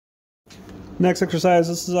Next exercise,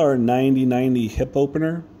 this is our 90-90 hip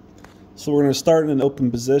opener. So we're going to start in an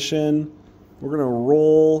open position. We're going to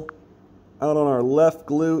roll out on our left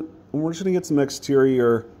glute, and we're just going to get some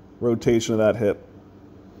exterior rotation of that hip.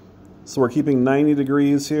 So we're keeping 90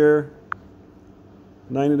 degrees here,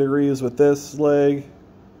 90 degrees with this leg,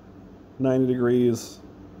 90 degrees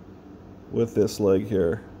with this leg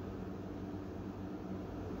here.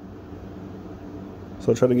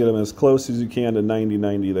 So try to get them as close as you can to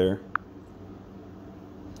 90-90 there.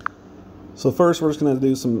 So first we're just going to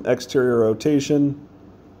do some exterior rotation.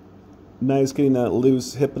 Nice getting that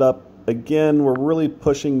loose, hip it up. Again, we're really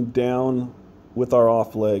pushing down with our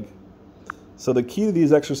off leg. So the key to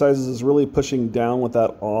these exercises is really pushing down with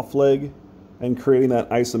that off leg and creating that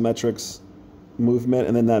isometrics movement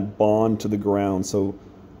and then that bond to the ground. So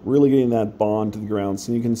really getting that bond to the ground.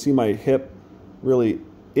 So you can see my hip really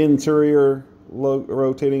interior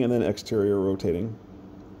rotating and then exterior rotating.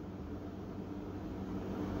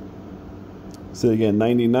 So again,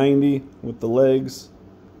 90-90 with the legs,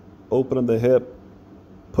 open up the hip,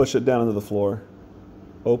 push it down into the floor.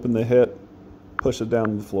 Open the hip, push it down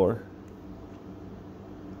to the floor.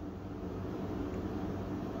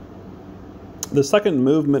 The second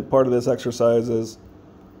movement part of this exercise is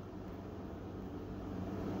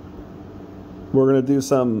we're going to do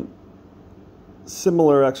some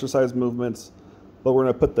similar exercise movements, but we're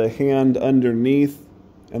going to put the hand underneath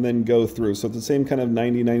and then go through. So it's the same kind of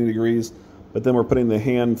 90-90 degrees, but then we're putting the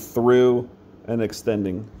hand through and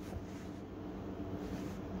extending.